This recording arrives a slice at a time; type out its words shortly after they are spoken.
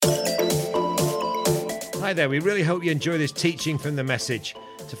Hi there, we really hope you enjoy this teaching from The Message.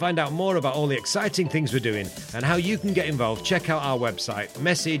 To find out more about all the exciting things we're doing and how you can get involved, check out our website,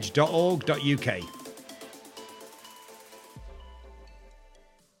 message.org.uk.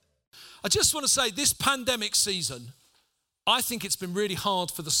 I just want to say this pandemic season, I think it's been really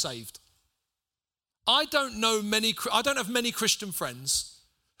hard for the saved. I don't have many Christian friends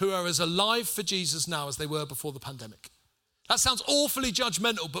who are as alive for Jesus now as they were before the pandemic. That sounds awfully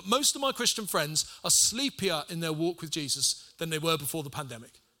judgmental, but most of my Christian friends are sleepier in their walk with Jesus than they were before the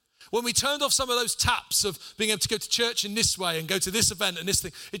pandemic. When we turned off some of those taps of being able to go to church in this way and go to this event and this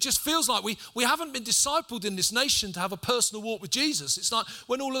thing, it just feels like we haven't been discipled in this nation to have a personal walk with Jesus. It's like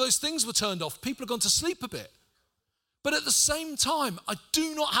when all of those things were turned off, people have gone to sleep a bit. But at the same time, I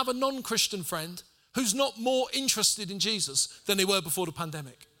do not have a non-Christian friend who's not more interested in Jesus than they were before the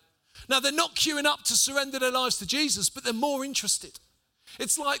pandemic. Now, they're not queuing up to surrender their lives to Jesus, but they're more interested.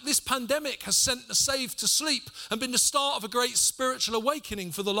 It's like this pandemic has sent the saved to sleep and been the start of a great spiritual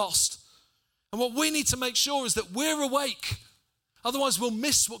awakening for the lost. And what we need to make sure is that we're awake. Otherwise, we'll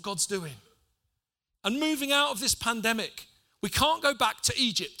miss what God's doing. And moving out of this pandemic, we can't go back to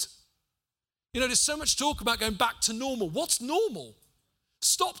Egypt. You know, there's so much talk about going back to normal. What's normal?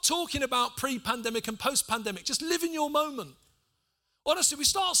 Stop talking about pre-pandemic and post-pandemic. Just live in your moment. Honestly, we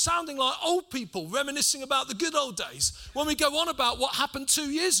start sounding like old people reminiscing about the good old days when we go on about what happened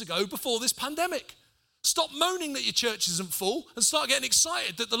 2 years ago before this pandemic. Stop moaning that your church isn't full and start getting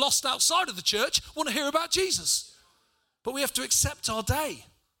excited that the lost outside of the church want to hear about Jesus. But we have to accept our day.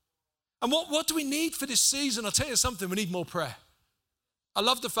 And what do we need for this season? I'll tell you something, we need more prayer. I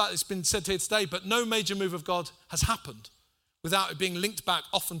love the fact it's been said here today, but no major move of God has happened without it being linked back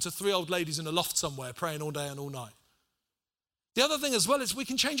often to 3 old ladies in a loft somewhere praying all day and all night. The other thing as well is we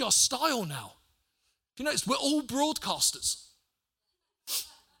can change our style now. You notice we're all broadcasters.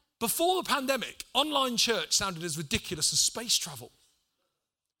 Before the pandemic, online church sounded as ridiculous as space travel.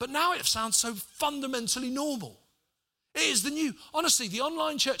 But now it sounds so fundamentally normal. It is the new. Honestly, the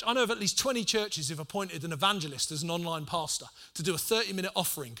online church, I know of at least 20 churches who've appointed an evangelist as an online pastor to do a 30-minute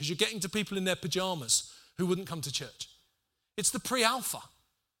offering because you're getting to people in their pajamas who wouldn't come to church. It's the pre-alpha.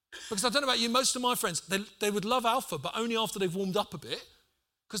 Because I don't know about you, most of my friends, they would love alpha, but only after they've warmed up a bit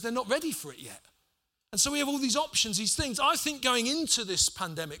because they're not ready for it yet. And so we have all these options, these things. I think going into this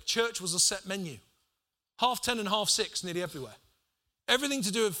pandemic, church was a set menu. 10:30 and 6:30 nearly everywhere. Everything to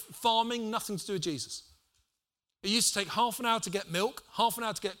do with farming, nothing to do with Jesus. It used to take half an hour to get milk, half an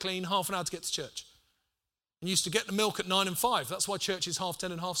hour to get clean, half an hour to get to church. And you used to get the milk at 9 and 5. That's why church is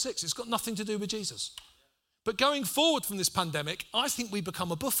 10:30 and 6:30. It's got nothing to do with Jesus. But going forward from this pandemic, I think we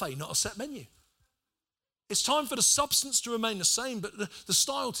become a buffet, not a set menu. It's time for the substance to remain the same, but the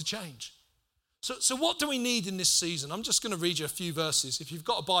style to change. So what do we need in this season? I'm just going to read you a few verses. If you've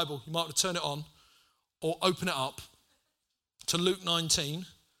got a Bible, you might want to turn it on or open it up to Luke 19. If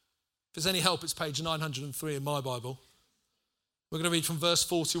there's any help, it's page 903 in my Bible. We're going to read from verse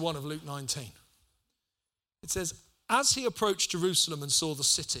 41 of Luke 19. It says, "As he approached Jerusalem and saw the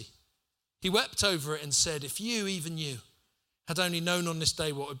city, he wept over it and said, 'If you, even you, had only known on this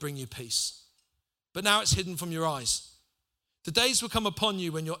day what would bring you peace. But now it's hidden from your eyes. The days will come upon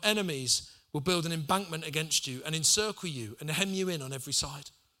you when your enemies will build an embankment against you and encircle you and hem you in on every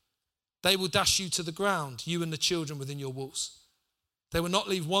side. They will dash you to the ground, you and the children within your walls. They will not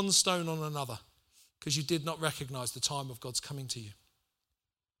leave one stone on another because you did not recognize the time of God's coming to you.'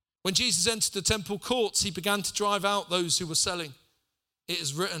 When Jesus entered the temple courts, he began to drive out those who were selling. 'It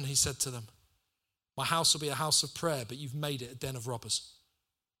is written,' he said to them, 'My house will be a house of prayer, but you've made it a den of robbers.'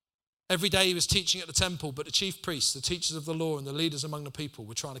 Every day he was teaching at the temple, but the chief priests, the teachers of the law, and the leaders among the people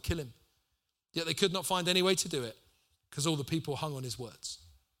were trying to kill him. Yet they could not find any way to do it because all the people hung on his words."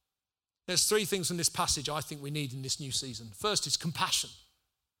 There's 3 things in this passage I think we need in this new season. First is compassion.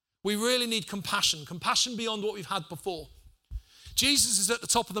 We really need compassion beyond what we've had before. Jesus is at the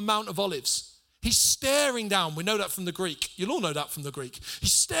top of the Mount of Olives. He's staring down. We know that from the Greek. You'll all know that from the Greek.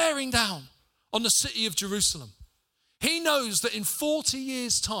 He's staring down on the city of Jerusalem. He knows that in 40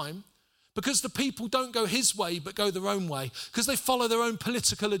 years' time, because the people don't go his way but go their own way, because they follow their own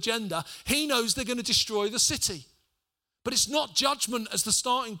political agenda, he knows they're going to destroy the city. But it's not judgment as the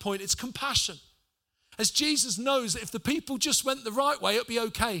starting point, it's compassion. As Jesus knows that if the people just went the right way, it'd be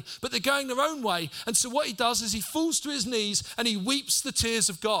okay, but they're going their own way. And so what he does is he falls to his knees and he weeps the tears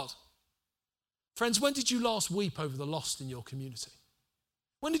of God. Friends, when did you last weep over the lost in your community?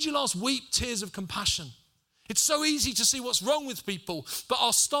 When did you last weep tears of compassion? It's so easy to see what's wrong with people, but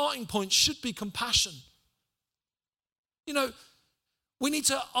our starting point should be compassion. You know, we need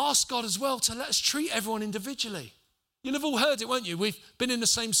to ask God as well to let us treat everyone individually. You'll have all heard it, won't you? We've been in the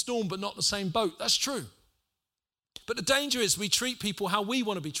same storm, but not the same boat. That's true. But the danger is we treat people how we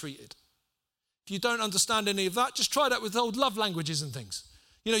want to be treated. If you don't understand any of that, just try that with old love languages and things.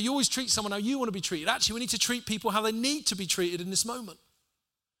 You know, you always treat someone how you want to be treated. Actually, we need to treat people how they need to be treated in this moment.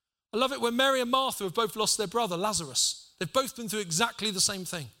 I love it when Mary and Martha have both lost their brother, Lazarus. They've both been through exactly the same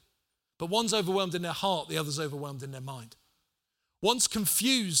thing. But one's overwhelmed in their heart, the other's overwhelmed in their mind. One's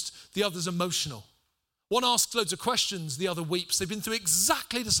confused, the other's emotional. One asks loads of questions, the other weeps. They've been through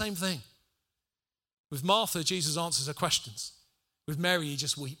exactly the same thing. With Martha, Jesus answers her questions. With Mary, he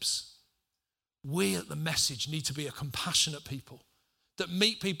just weeps. We at The Message need to be a compassionate people that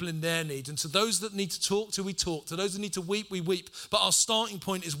meet people in their need. And to those that need to talk to, we talk. To those that need to weep, we weep. But our starting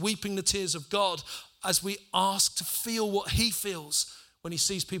point is weeping the tears of God as we ask to feel what he feels when he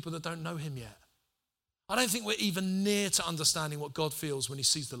sees people that don't know him yet. I don't think we're even near to understanding what God feels when he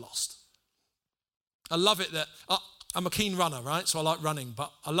sees the lost. I love it that, I'm a keen runner, right? So I like running, but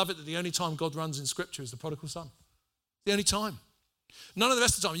I love it that the only time God runs in Scripture is the prodigal son. The only time. None of the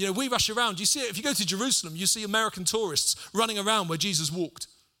rest of the time. You know, we rush around. You see it, if you go to Jerusalem, you see American tourists running around where Jesus walked.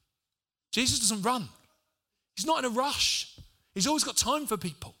 Jesus doesn't run. He's not in a rush. He's always got time for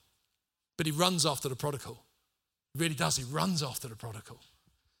people. But he runs after the prodigal. He really does. He runs after the prodigal.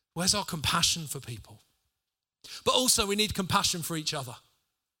 Where's our compassion for people? But also we need compassion for each other.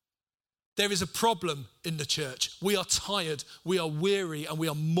 There is a problem in the church. We are tired, we are weary, and we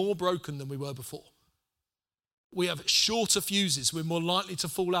are more broken than we were before. We have shorter fuses. We're more likely to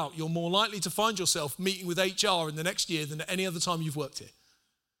fall out. You're more likely to find yourself meeting with HR in the next year than at any other time you've worked here.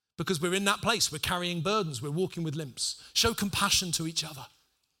 Because we're in that place. We're carrying burdens. We're walking with limps. Show compassion to each other.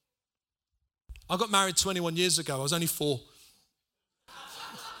 I got married 21 years ago. I was only 4.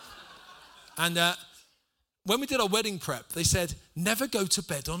 And when we did our wedding prep, they said, never go to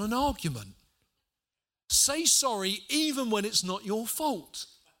bed on an argument. Say sorry even when it's not your fault.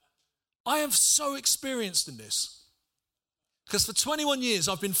 I am so experienced in this. Because for 21 years,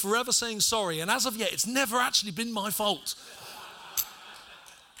 I've been forever saying sorry, and as of yet, it's never actually been my fault.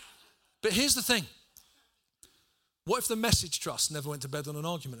 But here's the thing. What if the Message Trust never went to bed on an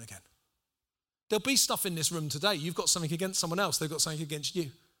argument again? There'll be stuff in this room today. You've got something against someone else. They've got something against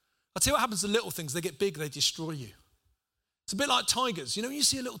you. I'll tell you what happens to little things. They get big, they destroy you. It's a bit like tigers. You know, when you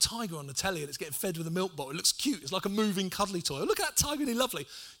see a little tiger on the telly and it's getting fed with a milk bottle, it looks cute. It's like a moving, cuddly toy. Oh, look at that tiger, isn't he lovely?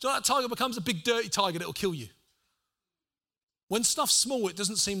 Do you know that tiger becomes a big, dirty tiger that'll kill you? When stuff's small, it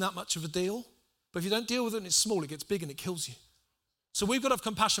doesn't seem that much of a deal. But if you don't deal with it and it's small, it gets big and it kills you. So we've got to have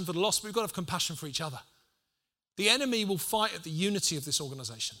compassion for the lost, but we've got to have compassion for each other. The enemy will fight at the unity of this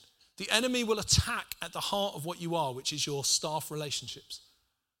organization. The enemy will attack at the heart of what you are, which is your staff relationships.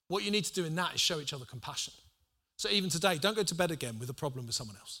 What you need to do in that is show each other compassion. So even today, don't go to bed again with a problem with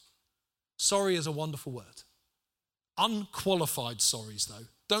someone else. Sorry is a wonderful word. Unqualified sorries, though.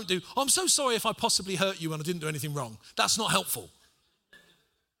 Don't do, I'm so sorry if I possibly hurt you and I didn't do anything wrong. That's not helpful.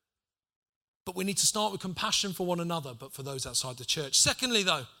 But we need to start with compassion for one another, but for those outside the church. Secondly,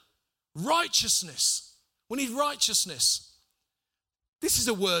 though, righteousness. We need righteousness. This is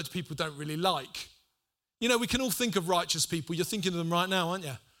a word people don't really like. You know, we can all think of righteous people. You're thinking of them right now, aren't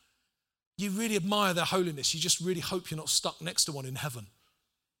you? You really admire their holiness. You just really hope you're not stuck next to one in heaven.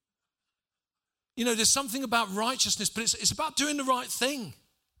 You know, there's something about righteousness, but it's about doing the right thing.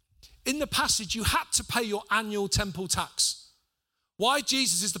 In the passage, you had to pay your annual temple tax. Why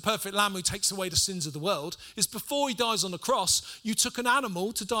Jesus is the perfect lamb who takes away the sins of the world is before he dies on the cross, you took an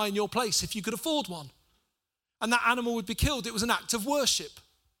animal to die in your place if you could afford one. And that animal would be killed. It was an act of worship.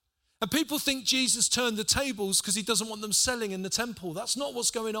 And people think Jesus turned the tables because he doesn't want them selling in the temple. That's not what's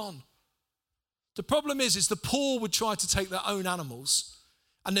going on. The problem is the poor would try to take their own animals,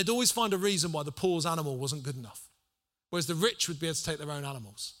 and they'd always find a reason why the poor's animal wasn't good enough, whereas the rich would be able to take their own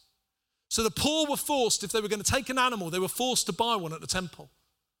animals. So the poor were forced, if they were going to take an animal, they were forced to buy one at the temple.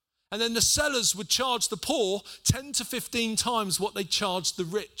 And then the sellers would charge the poor 10 to 15 times what they charged the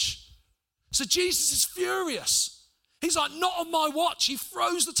rich. So Jesus is furious. He's like, not on my watch. He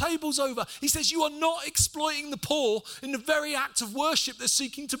throws the tables over. He says, you are not exploiting the poor in the very act of worship they're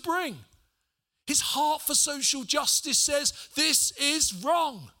seeking to bring. His heart for social justice says, this is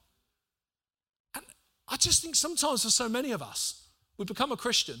wrong. And I just think sometimes for so many of us, we become a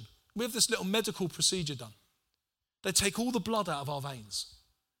Christian. We have this little medical procedure done. They take all the blood out of our veins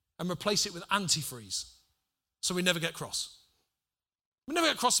and replace it with antifreeze so we never get cross. We never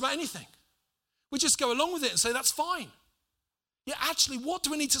get cross about anything. We just go along with it and say, that's fine. Yeah, actually, what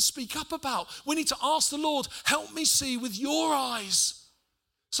do we need to speak up about? We need to ask the Lord, help me see with your eyes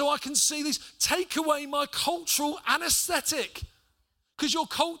so I can see these. Take away my cultural anesthetic, because your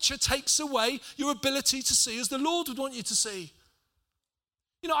culture takes away your ability to see as the Lord would want you to see.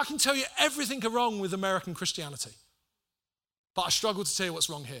 You know, I can tell you everything wrong with American Christianity. But I struggle to tell you what's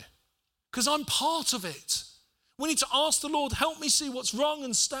wrong here because I'm part of it. We need to ask the Lord, help me see what's wrong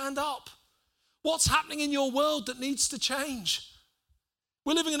and stand up. What's happening in your world that needs to change?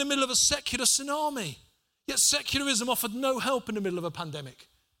 We're living in the middle of a secular tsunami, yet secularism offered no help in the middle of a pandemic.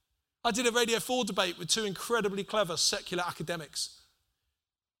 I did a Radio 4 debate with two incredibly clever secular academics.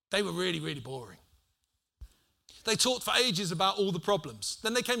 They were really, really boring. They talked for ages about all the problems.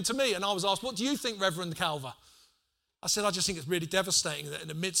 Then they came to me and I was asked, what do you think, Reverend Calver? I said, I just think it's really devastating that in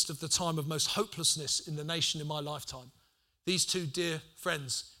the midst of the time of most hopelessness in the nation in my lifetime, these two dear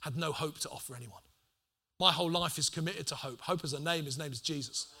friends had no hope to offer anyone. My whole life is committed to hope. Hope is a name. His name is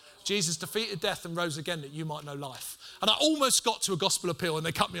Jesus. Jesus defeated death and rose again that you might know life. And I almost got to a gospel appeal and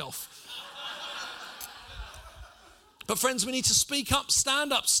they cut me off. But friends, we need to speak up,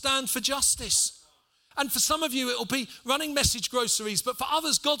 stand for justice. And for some of you, it'll be running message groceries. But for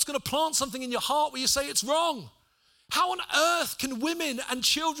others, God's going to plant something in your heart where you say it's wrong. How on earth can women and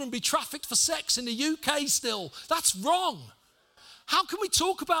children be trafficked for sex in the UK still? That's wrong. How can we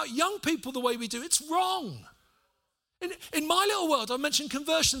talk about young people the way we do? It's wrong. In my little world, I mentioned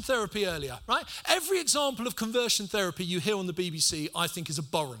conversion therapy earlier, right? Every example of conversion therapy you hear on the BBC, I think is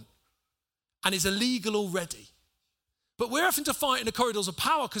abhorrent and is illegal already. But we're having to fight in the corridors of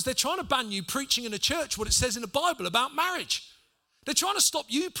power because they're trying to ban you preaching in a church what it says in the Bible about marriage. They're trying to stop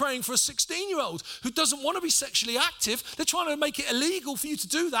you praying for a 16-year-old who doesn't want to be sexually active. They're trying to make it illegal for you to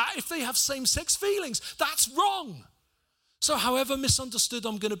do that if they have same-sex feelings. That's wrong. So however misunderstood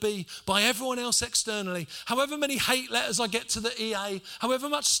I'm going to be by everyone else externally, however many hate letters I get to the EA, however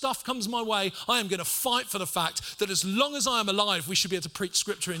much stuff comes my way, I am going to fight for the fact that as long as I am alive, we should be able to preach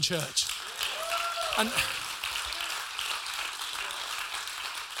scripture in church. And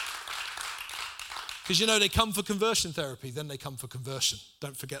because, you know, they come for conversion therapy, then they come for conversion.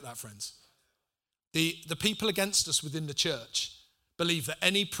 Don't forget that, friends. The people against us within the church believe that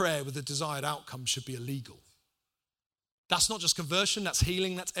any prayer with a desired outcome should be illegal. That's not just conversion, that's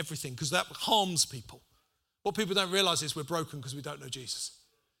healing, that's everything, because that harms people. What people don't realize is we're broken because we don't know Jesus.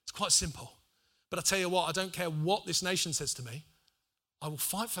 It's quite simple. But I tell you what, I don't care what this nation says to me, I will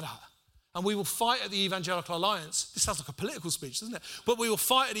fight for that. And we will fight at the Evangelical Alliance. This sounds like a political speech, doesn't it? But we will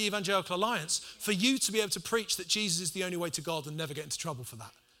fight at the Evangelical Alliance for you to be able to preach that Jesus is the only way to God and never get into trouble for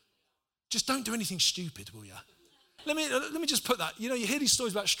that. Just don't do anything stupid, will you? Let me just put that. You know, you hear these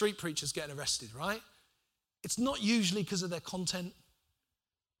stories about street preachers getting arrested, right? It's not usually because of their content.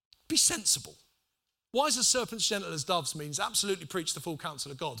 Be sensible. Wise as serpents, gentle as doves means absolutely preach the full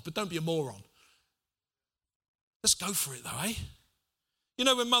counsel of God, but don't be a moron. Let's go for it though, eh? You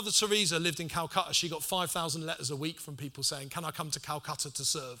know, when Mother Teresa lived in Calcutta, she got 5,000 letters a week from people saying, can I come to Calcutta to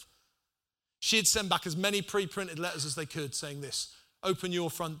serve? She'd send back as many pre-printed letters as they could saying this, open your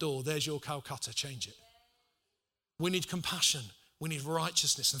front door, there's your Calcutta, change it. We need compassion, we need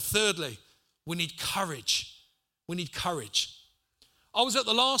righteousness. And thirdly, we need courage. We need courage. I was at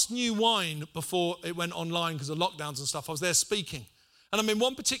the last New Wine before it went online because of lockdowns and stuff. I was there speaking. And I'm in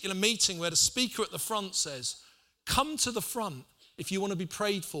one particular meeting where the speaker at the front says, come to the front if you want to be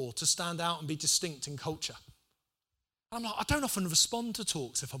prayed for, to stand out and be distinct in culture. And I'm like, I don't often respond to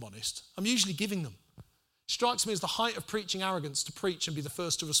talks, if I'm honest. I'm usually giving them. It strikes me as the height of preaching arrogance to preach and be the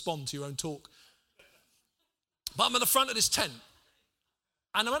first to respond to your own talk. But I'm at the front of this tent.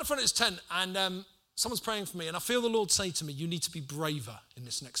 And I'm at the front of this tent and someone's praying for me and I feel the Lord say to me, you need to be braver in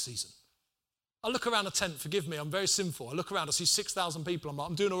this next season. I look around the tent, forgive me, I'm very sinful. I look around, I see 6,000 people. I'm like,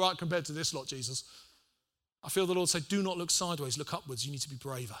 I'm doing all right compared to this lot, Jesus. I feel the Lord say, do not look sideways, look upwards. You need to be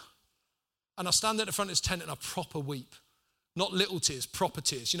braver. And I stand at the front of this tent and I proper weep. Not little tears, proper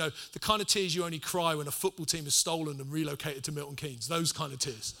tears. You know, the kind of tears you only cry when a football team is stolen and relocated to Milton Keynes. Those kind of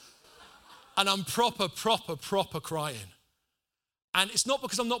tears. And I'm proper crying. And it's not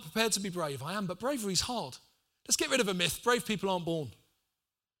because I'm not prepared to be brave. I am, but bravery is hard. Let's get rid of a myth. Brave people aren't born.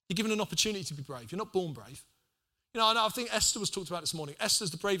 You're given an opportunity to be brave. You're not born brave. You know, I think Esther was talked about this morning.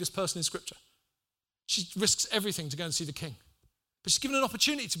 Esther's the bravest person in Scripture. She risks everything to go and see the king. But she's given an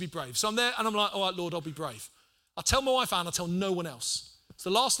opportunity to be brave. So I'm there and I'm like, all right, Lord, I'll be brave. I tell my wife Anne, I tell no one else. It's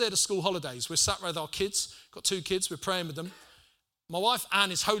the last day of the school holidays. We're sat with our kids, got 2 kids, we're praying with them. My wife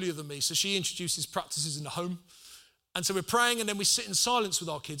Anne is holier than me, so she introduces practices in the home. And so we're praying and then we sit in silence with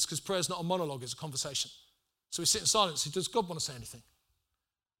our kids because prayer's not a monologue, it's a conversation. So we sit in silence. Does God want to say anything?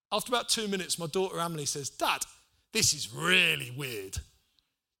 After about 2 minutes, my daughter Emily says, Dad, this is really weird.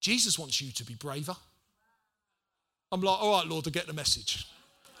 Jesus wants you to be braver. I'm like, all right, Lord, I get the message.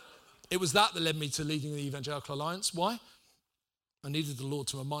 It was that led me to leading the Evangelical Alliance. Why? I needed the Lord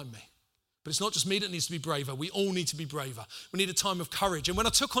to remind me. But it's not just me that needs to be braver. We all need to be braver. We need a time of courage. And when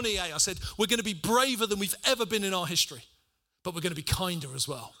I took on EA, I said, we're going to be braver than we've ever been in our history. but we're going to be kinder as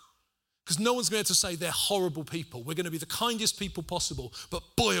well. Because no one's going to say they're horrible people. We're going to be the kindest people possible, but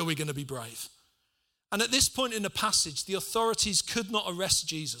boy, are we going to be brave. And at this point in the passage, the authorities could not arrest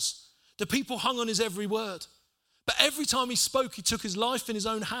Jesus. The people hung on his every word. But every time he spoke, he took his life in his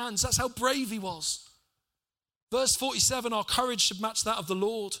own hands. That's how brave he was. Verse 47, our courage should match that of the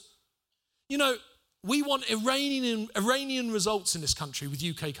Lord. You know, we want Iranian results in this country with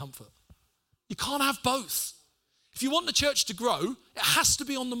UK comfort. You can't have both. If you want the church to grow, it has to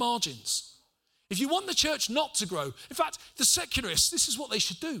be on the margins. If you want the church not to grow, in fact, the secularists, this is what they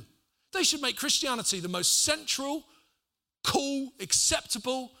should do. They should make Christianity the most central, cool,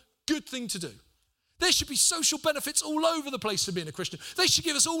 acceptable, good thing to do. There should be social benefits all over the place for being a Christian. They should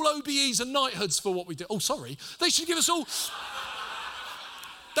give us all OBEs and knighthoods for what we do. Oh, sorry. They should give us all...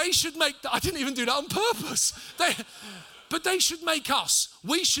 They should make... I didn't even do that on purpose. But they should make us.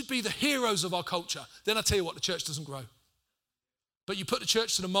 We should be the heroes of our culture. Then I tell you what, the church doesn't grow. But you put the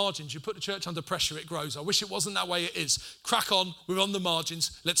church to the margins, you put the church under pressure, it grows. I wish it wasn't that way, it is. Crack on, we're on the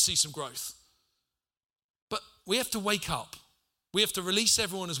margins, let's see some growth. But we have to wake up. We have to release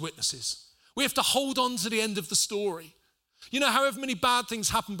everyone as witnesses. We have to hold on to the end of the story. You know, however many bad things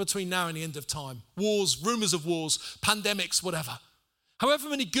happen between now and the end of time, wars, rumors of wars, pandemics, whatever. However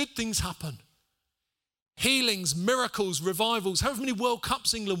many good things happen, healings, miracles, revivals, however many World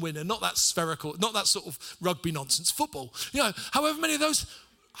Cups England win, and not that spherical, not that sort of rugby nonsense, football. You know, however many of those,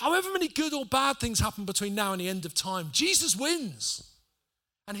 however many good or bad things happen between now and the end of time, Jesus wins.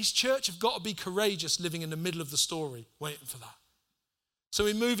 And his church have got to be courageous living in the middle of the story, waiting for that. So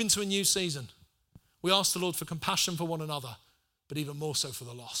we move into a new season. We ask the Lord for compassion for one another, but even more so for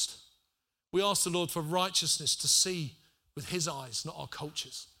the lost. We ask the Lord for righteousness to see with his eyes, not our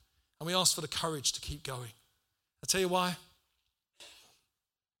cultures. And we ask for the courage to keep going. I'll tell you why.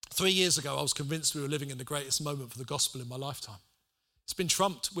 3 years ago, I was convinced we were living in the greatest moment for the gospel in my lifetime. It's been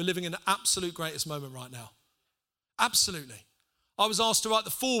trumped. We're living in the absolute greatest moment right now. Absolutely. I was asked to write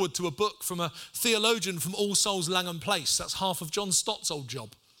the foreword to a book from a theologian from All Souls Langham Place. That's half of John Stott's old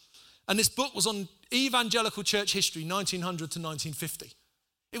job. And this book was on evangelical church history, 1900 to 1950.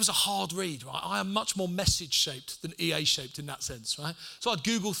 It was a hard read, right? I am much more message-shaped than EA-shaped in that sense, right? So I'd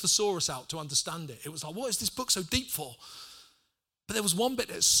Google thesaurus out to understand it. It was like, what is this book so deep for? But there was one bit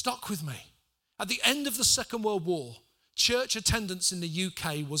that stuck with me. At the end of the Second World War, church attendance in the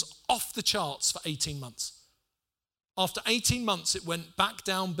UK was off the charts for 18 months. After 18 months, it went back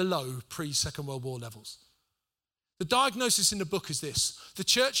down below pre-Second World War levels. The diagnosis in the book is this. The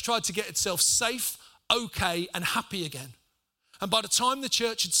church tried to get itself safe, okay, and happy again. And by the time the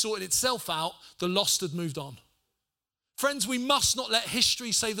church had sorted itself out, the lost had moved on. Friends, we must not let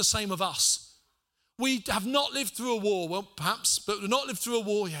history say the same of us. We have not lived through a war, well, perhaps, but we've not lived through a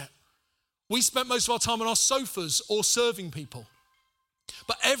war yet. We spent most of our time on our sofas or serving people.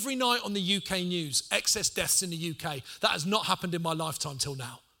 But every night on the UK news, excess deaths in the UK, that has not happened in my lifetime till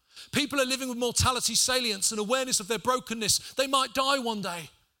now. People are living with mortality salience and awareness of their brokenness. They might die one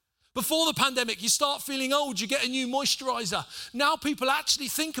day. Before the pandemic, you start feeling old, you get a new moisturizer. Now people actually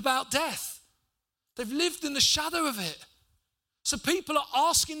think about death. They've lived in the shadow of it. So people are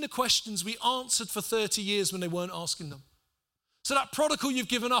asking the questions we answered for 30 years when they weren't asking them. So that prodigal you've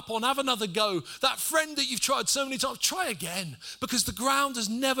given up on, have another go. That friend that you've tried so many times, try again. Because the ground has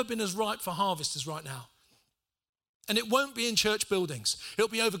never been as ripe for harvest as right now. And it won't be in church buildings. It'll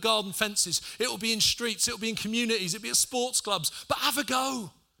be over garden fences. It'll be in streets. It'll be in communities. It'll be at sports clubs. But have a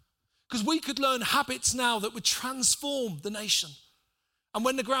go. Because we could learn habits now that would transform the nation. And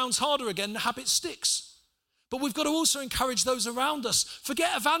when the ground's harder again, the habit sticks. But we've got to also encourage those around us.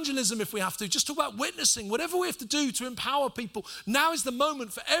 Forget evangelism if we have to. Just talk about witnessing. Whatever we have to do to empower people. Now is the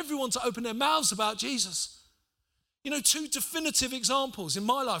moment for everyone to open their mouths about Jesus. You know, 2 definitive examples in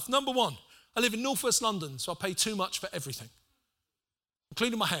my life. Number 1, I live in northwest London, so I pay too much for everything,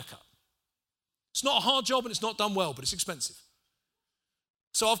 including my haircut. It's not a hard job and it's not done well, but it's expensive.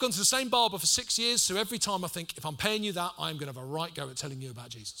 So I've gone to the same barber for 6 years, so every time I think, if I'm paying you that, I'm going to have a right go at telling you about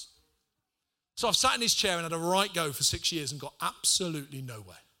Jesus. So I've sat in his chair and had a right go for 6 years and got absolutely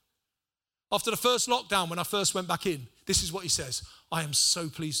nowhere. After the first lockdown, when I first went back in, this is what he says: I am so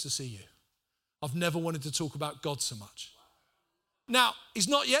pleased to see you. I've never wanted to talk about God so much. Now, he's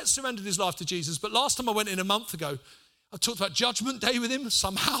not yet surrendered his life to Jesus, but last time I went in a month ago, I talked about Judgment Day with him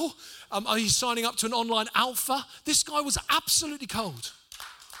somehow. He's signing up to an online alpha. This guy was absolutely cold.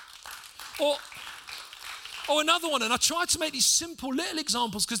 Or another one, and I tried to make these simple little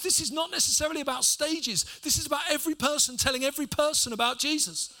examples because this is not necessarily about stages. This is about every person telling every person about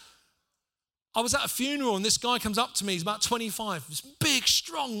Jesus. I was at a funeral and this guy comes up to me, he's about 25, this big,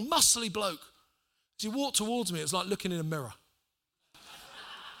 strong, muscly bloke. As he walked towards me, it was like looking in a mirror.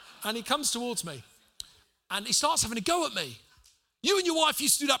 And he comes towards me and he starts having a go at me. You and your wife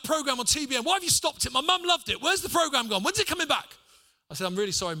used to do that program on TBN. Why have you stopped it? My mum loved it. Where's the program gone? When's it coming back? I said, I'm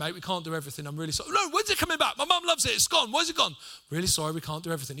really sorry, mate. We can't do everything. I'm really sorry. No, when's it coming back? My mum loves it. It's gone. Where's it gone? Really sorry, we can't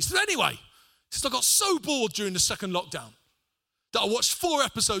do everything. He said, anyway, he said, I got so bored during the second lockdown that I watched 4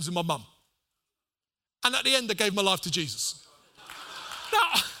 episodes with my mum. And at the end, I gave my life to Jesus.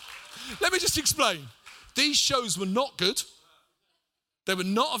 Now, let me just explain. These shows were not good. They were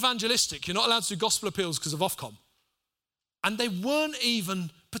not evangelistic. You're not allowed to do gospel appeals because of Ofcom. And they weren't even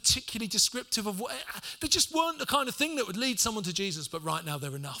particularly descriptive of what, they just weren't the kind of thing that would lead someone to Jesus, but right now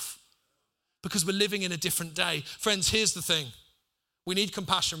they're enough. Because we're living in a different day. Friends, here's the thing. We need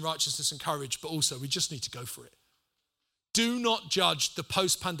compassion, righteousness, and courage, but also we just need to go for it. Do not judge the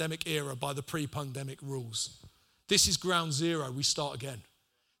post-pandemic era by the pre-pandemic rules. This is ground zero. We start again.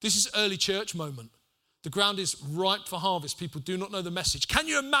 This is early church moment. The ground is ripe for harvest. People do not know the message. Can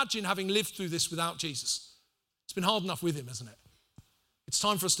you imagine having lived through this without Jesus? It's been hard enough with him, hasn't it? It's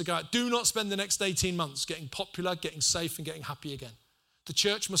time for us to go out. Do not spend the next 18 months getting popular, getting safe, and getting happy again. The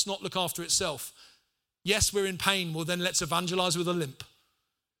church must not look after itself. Yes, we're in pain. Well, then let's evangelize with a limp.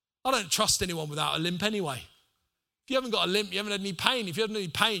 I don't trust anyone without a limp anyway. If you haven't got a limp, you haven't had any pain. If you haven't had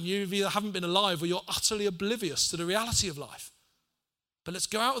any pain, you either haven't been alive or you're utterly oblivious to the reality of life. But let's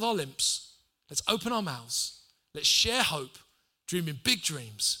go out with our limps. Let's open our mouths. Let's share hope, dreaming big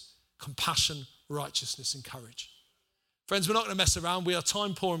dreams, compassion, righteousness, and courage. Friends, we're not going to mess around. We are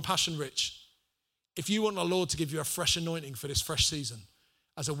time poor and passion rich. If you want the Lord to give you a fresh anointing for this fresh season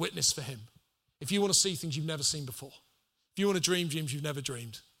as a witness for him, if you want to see things you've never seen before, if you want to dream dreams you've never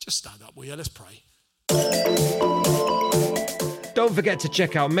dreamed, just stand up, will you? Let's pray. Don't forget to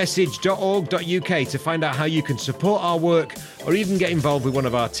check out message.org.uk to find out how you can support our work or even get involved with one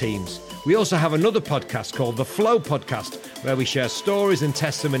of our teams. We also have another podcast called The Flow Podcast, where we share stories and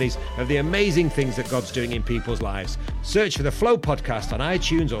testimonies of the amazing things that God's doing in people's lives. Search for The Flow Podcast on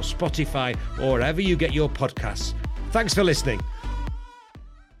iTunes or Spotify or wherever you get your podcasts. Thanks for listening.